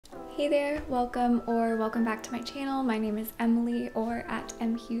Hey there, welcome back to my channel. My name is Emily, or at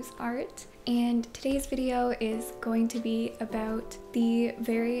mhughesart, and today's video is going to be about the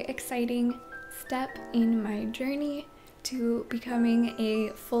very exciting step in my journey to becoming a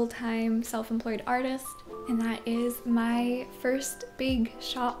full-time self-employed artist, and that is my first big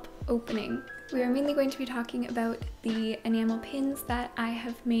shop opening. We are mainly going to be talking about the enamel pins that I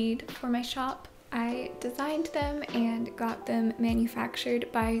have made for my shop. I designed them and got them manufactured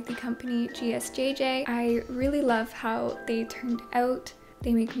by the company GSJJ. I really love how they turned out.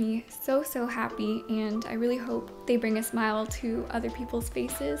 They make me so happy, and I really hope they bring a smile to other people's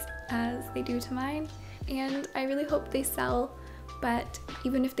faces as they do to mine. And I really hope they sell, but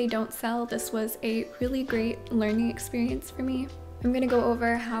even if they don't sell, this was a really great learning experience for me. I'm gonna go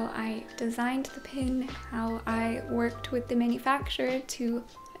over how I designed the pin, how I worked with the manufacturer to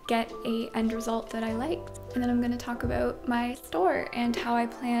get an end result that I liked, and then I'm going to talk about my store and how I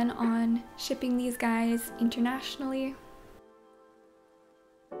plan on shipping these guys internationally.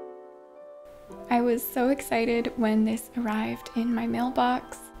 I was so excited when this arrived in my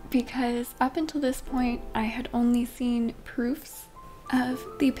mailbox because up until this point I had only seen proofs of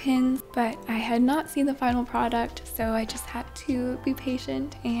the pins, but I had not seen the final product, so I just had to be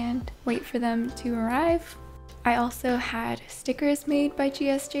patient and wait for them to arrive. I also had stickers made by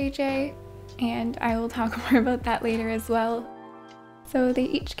GSJJ, and I will talk more about that later as well. So they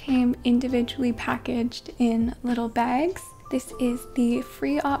each came individually packaged in little bags. This is the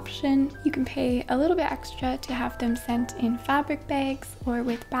free option. You can pay a little bit extra to have them sent in fabric bags or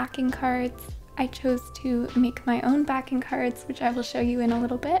with backing cards. I chose to make my own backing cards, which I will show you in a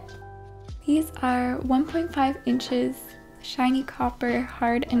little bit. These are 1.5 inches shiny copper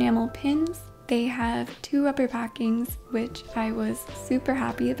hard enamel pins. They have 2 rubber backings, which I was super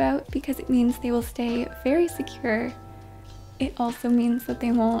happy about because it means they will stay very secure. It also means that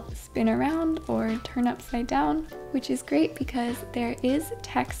they won't spin around or turn upside down, which is great because there is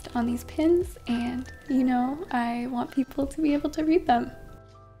text on these pins, and you know, I want people to be able to read them.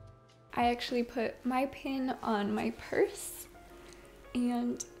 I actually put my pin on my purse,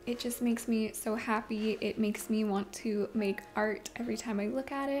 and it just makes me so happy. It makes me want to make art every time I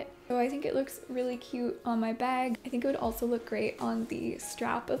look at it. So I think it looks really cute on my bag. I think it would also look great on the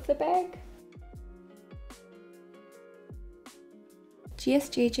strap of the bag.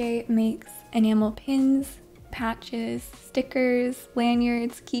 GSJJ makes enamel pins, patches, stickers,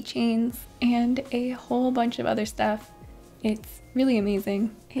 lanyards, keychains, and a whole bunch of other stuff. It's really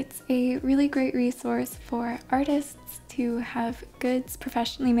amazing. It's a really great resource for artists to have goods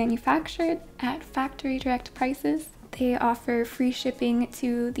professionally manufactured at factory direct prices. They offer free shipping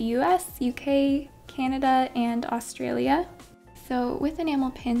to the US, UK, Canada, and Australia. So with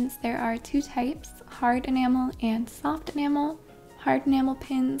enamel pins, there are 2 types, hard enamel and soft enamel. Hard enamel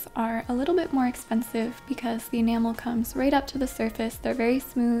pins are a little bit more expensive because the enamel comes right up to the surface. They're very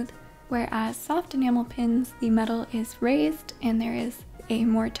smooth. Whereas soft enamel pins, the metal is raised and there is a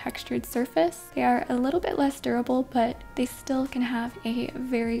more textured surface. They are a little bit less durable, but they still can have a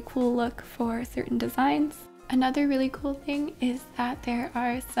very cool look for certain designs. Another really cool thing is that there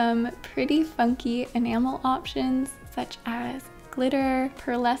are some pretty funky enamel options, such as glitter,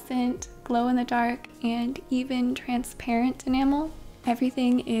 pearlescent, glow-in-the-dark, and even transparent enamel.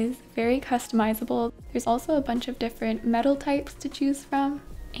 Everything is very customizable. There's also a bunch of different metal types to choose from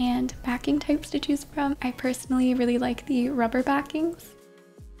and backing types to choose from. I personally really like the rubber backings.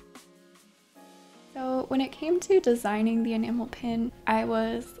 So when it came to designing the enamel pin, I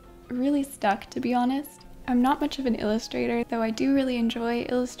was really stuck, to be honest. I'm not much of an illustrator, though I do really enjoy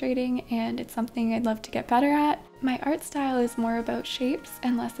illustrating, and it's something I'd love to get better at. My art style is more about shapes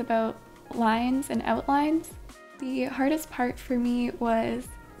and less about lines and outlines. The hardest part for me was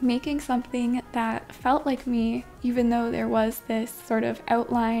making something that felt like me, even though there was this sort of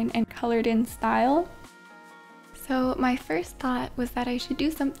outline and colored in style. So my first thought was that I should do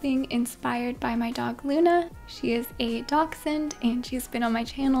something inspired by my dog Luna. She is a dachshund and she's been on my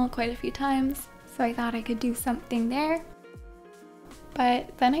channel quite a few times, so I thought I could do something there.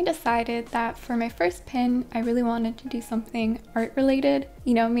 But then I decided that for my first pin, I really wanted to do something art related.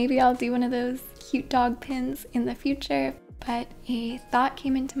 You know, maybe I'll do one of those cute dog pins in the future. But a thought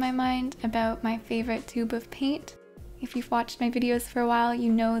came into my mind about my favorite tube of paint. If you've watched my videos for a while,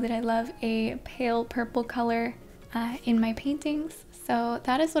 you know that I love a pale purple color in my paintings. So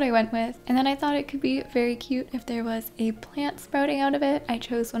that is what I went with. And then I thought it could be very cute if there was a plant sprouting out of it. I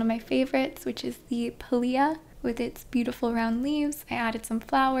chose one of my favorites, which is the Pilea with its beautiful round leaves. I added some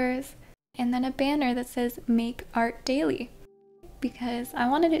flowers and then a banner that says "Make Art Daily." because I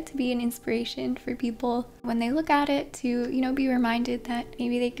wanted it to be an inspiration for people when they look at it to, be reminded that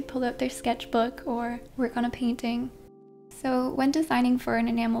maybe they could pull out their sketchbook or work on a painting. So when designing for an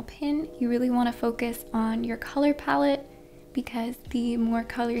enamel pin, you really want to focus on your color palette, because the more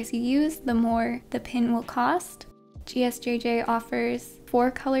colors you use, the more the pin will cost. GSJJ offers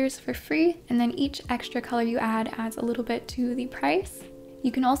 4 colors for free, and then each extra color you add adds a little bit to the price.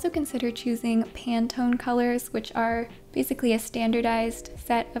 You can also consider choosing Pantone colors, which are basically a standardized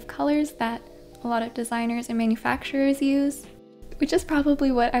set of colors that a lot of designers and manufacturers use, which is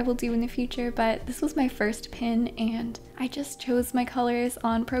probably what I will do in the future, but this was my first pin and I just chose my colors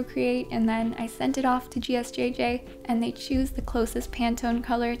on Procreate and then I sent it off to GSJJ and they choose the closest Pantone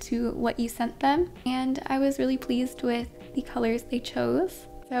color to what you sent them, and I was really pleased with the colors they chose.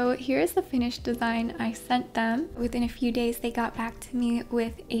 So here's the finished design I sent them. Within a few days they got back to me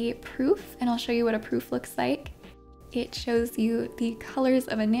with a proof, and I'll show you what a proof looks like. It shows you the colors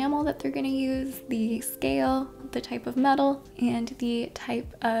of enamel that they're going to use, the scale, the type of metal, and the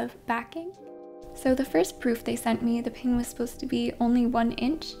type of backing. So the first proof they sent me, the pin was supposed to be only 1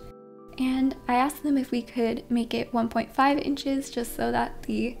 inch, and I asked them if we could make it 1.5 inches just so that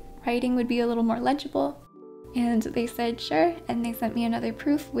the writing would be a little more legible. And they said sure, and they sent me another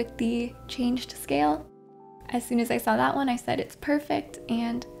proof with the changed scale. As soon as I saw that one, I said it's perfect,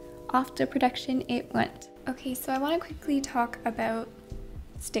 and off to production it went. Okay, so I want to quickly talk about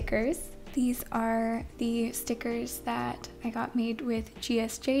stickers. These are the stickers that I got made with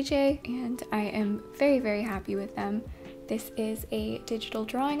GSJJ, and I am very, very happy with them. This is a digital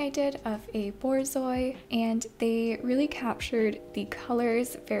drawing I did of a borzoi, and they really captured the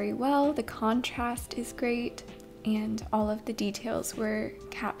colors very well. The contrast is great, and all of the details were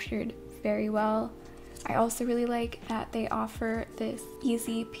captured very well. I also really like that they offer this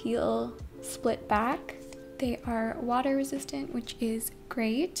easy peel split back. They are water resistant, which is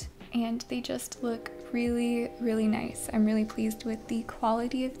great, and they just look really, really nice. I'm really pleased with the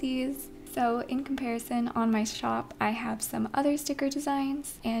quality of these. So in comparison, on my shop I have some other sticker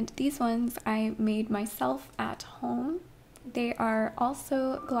designs, and these ones I made myself at home. They are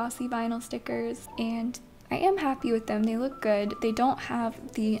also glossy vinyl stickers, and I am happy with them. They look good. They don't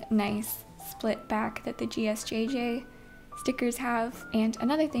have the nice split back that the GSJJ stickers have. And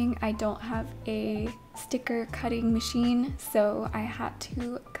another thing, I don't have a sticker cutting machine, so I had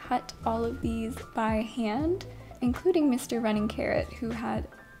to cut all of these by hand, including Mr. Running Carrot, who had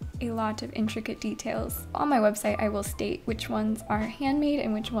a lot of intricate details. On my website I will state which ones are handmade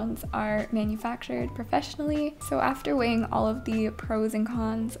and which ones are manufactured professionally. So after weighing all of the pros and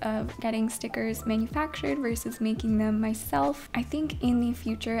cons of getting stickers manufactured versus making them myself, I think in the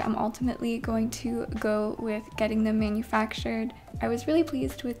future I'm ultimately going to go with getting them manufactured. I was really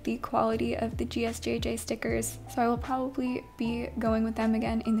pleased with the quality of the GSJJ stickers, so I will probably be going with them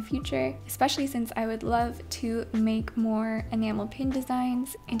again in the future, especially since I would love to make more enamel pin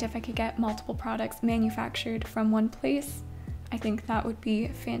designs, and if I could get multiple products manufactured from one place, I think that would be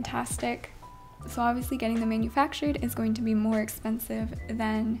fantastic. So obviously getting them manufactured is going to be more expensive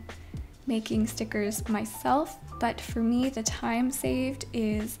than making stickers myself, but for me the time saved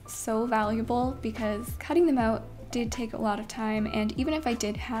is so valuable because cutting them out did take a lot of time, and even if I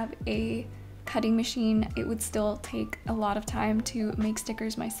did have a cutting machine, it would still take a lot of time to make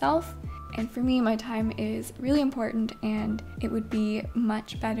stickers myself. And for me, my time is really important, and it would be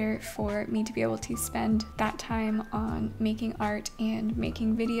much better for me to be able to spend that time on making art and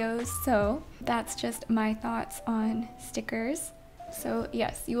making videos. So that's just my thoughts on stickers. So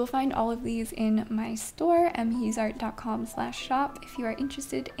yes, you will find all of these in my store, mhughesart.com/shop, if you are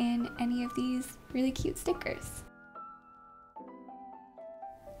interested in any of these really cute stickers.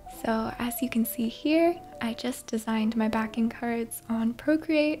 So as you can see here, I just designed my backing cards on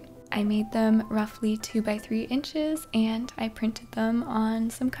Procreate. I made them roughly 2 by 3 inches, and I printed them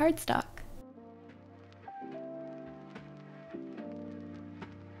on some cardstock.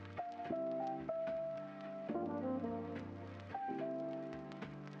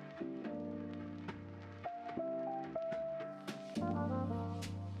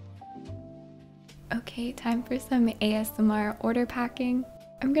 Okay, time for some ASMR order packing.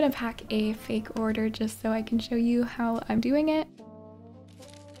 I'm gonna pack a fake order just so I can show you how I'm doing it.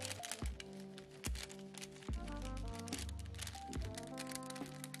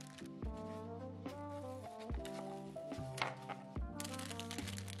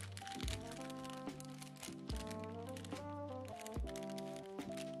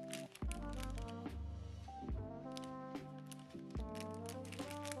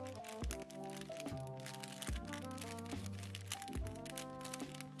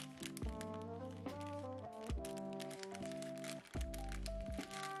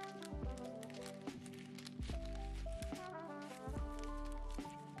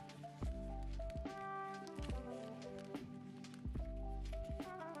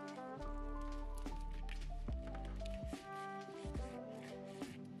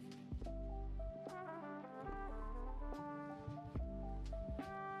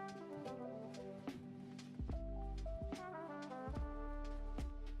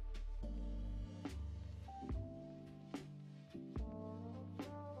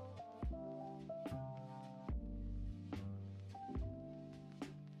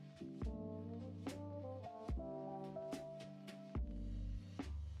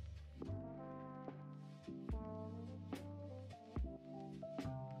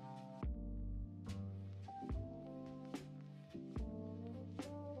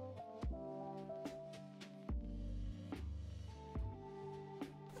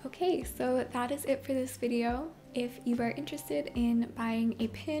 Okay, so that is it for this video. If you are interested in buying a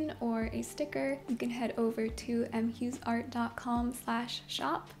pin or a sticker, you can head over to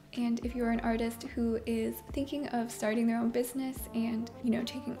mhughesart.com/shop. And if you're an artist who is thinking of starting their own business and,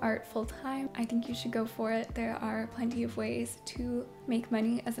 taking art full time, I think you should go for it. There are plenty of ways to make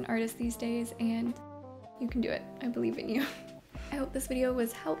money as an artist these days, and you can do it. I believe in you. I hope this video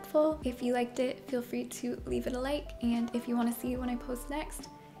was helpful. If you liked it, feel free to leave it a like, and if you want to see when I post next,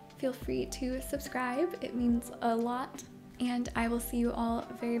 feel free to subscribe. It means a lot, and I will see you all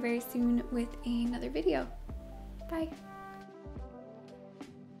very, very soon with another video. Bye.